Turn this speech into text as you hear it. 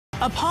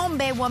A Palm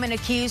Bay woman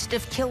accused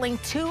of killing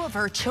 2 of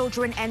her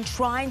children and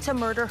trying to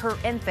murder her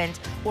infant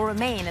will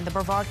remain in the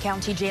Brevard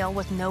County Jail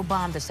with no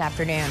bond this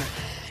afternoon.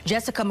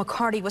 Jessica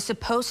McCarty was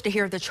supposed to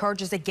hear the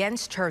charges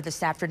against her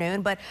this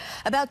afternoon, but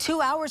about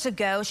 2 hours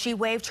ago, she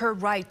waived her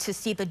right to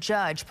see the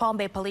judge. Palm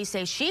Bay police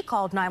say she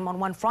called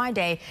 911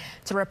 Friday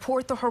to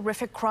report the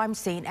horrific crime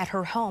scene at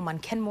her home on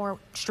Kenmore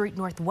Street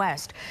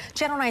Northwest.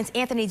 Channel 9's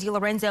Anthony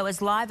DiLorenzo is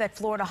live at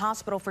Florida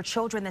Hospital for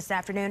Children this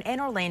afternoon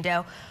in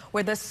Orlando,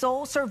 where the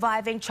sole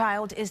surviving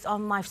child is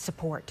on life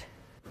support.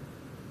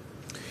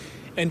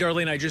 And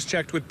Darlene, I just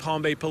checked with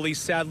Palm Bay police.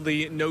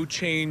 Sadly, no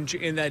change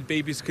in that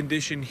baby's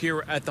condition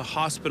here at the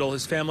hospital.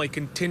 His family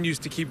continues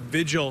to keep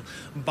vigil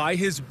by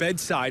his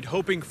bedside,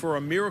 hoping for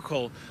a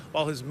miracle,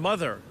 while his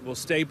mother will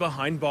stay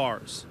behind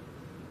bars.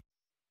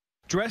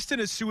 Dressed in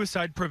a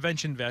suicide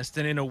prevention vest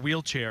and in a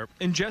wheelchair,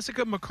 in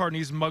Jessica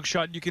McCartney's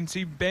mugshot, you can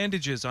see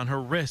bandages on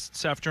her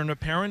wrists after an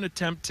apparent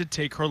attempt to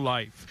take her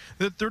life.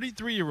 The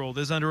 33-year-old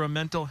is under a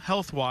mental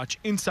health watch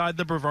inside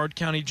the Brevard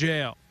County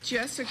Jail.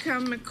 Jessica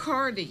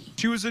McCarty.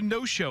 She was a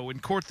no-show in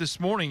court this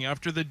morning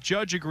after the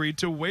judge agreed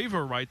to waive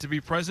her right to be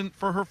present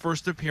for her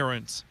first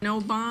appearance. No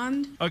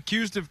bond.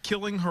 Accused of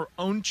killing her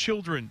own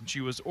children,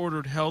 she was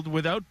ordered held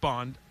without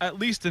bond, at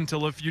least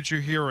until a future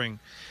hearing.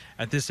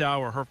 At this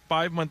hour, her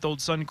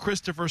 5-month-old son,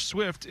 Christopher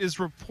Swift, is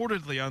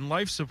reportedly on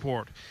life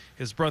support.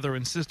 His brother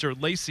and sister,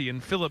 Lacey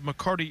and Philip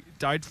McCarty,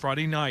 died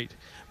Friday night.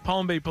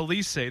 Palm Bay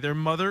police say their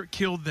mother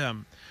killed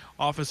them.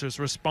 Officers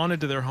responded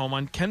to their home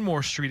on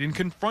Kenmore Street and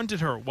confronted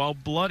her while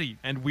bloody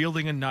and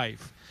wielding a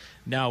knife.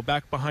 Now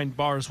back behind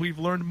bars, we've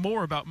learned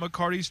more about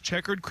McCarty's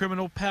checkered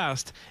criminal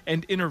past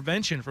and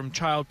intervention from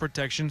Child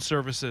Protection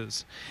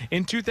Services.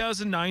 In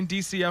 2009,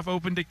 DCF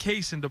opened a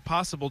case into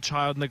possible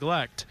child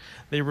neglect.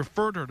 They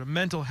referred her to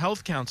mental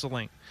health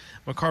counseling.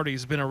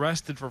 McCarty's been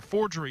arrested for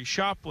forgery,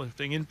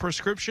 shoplifting, and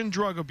prescription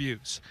drug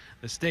abuse.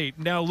 The state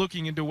now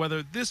looking into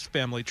whether this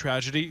family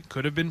tragedy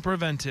could have been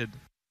prevented.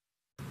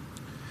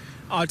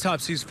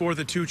 Autopsies for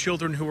the 2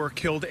 children who were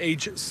killed,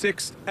 age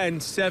 6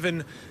 and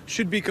 7,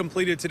 should be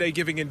completed today,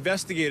 giving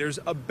investigators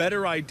a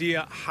better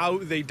idea how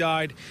they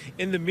died.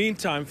 In the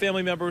meantime,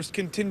 family members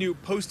continue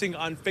posting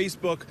on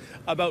Facebook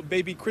about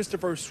baby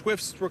Christopher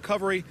Swift's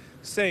recovery,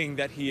 saying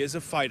that he is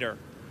a fighter.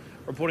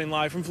 Reporting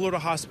live from Florida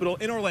Hospital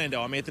in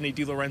Orlando, I'm Anthony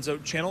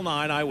DiLorenzo, Channel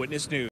 9 Eyewitness News.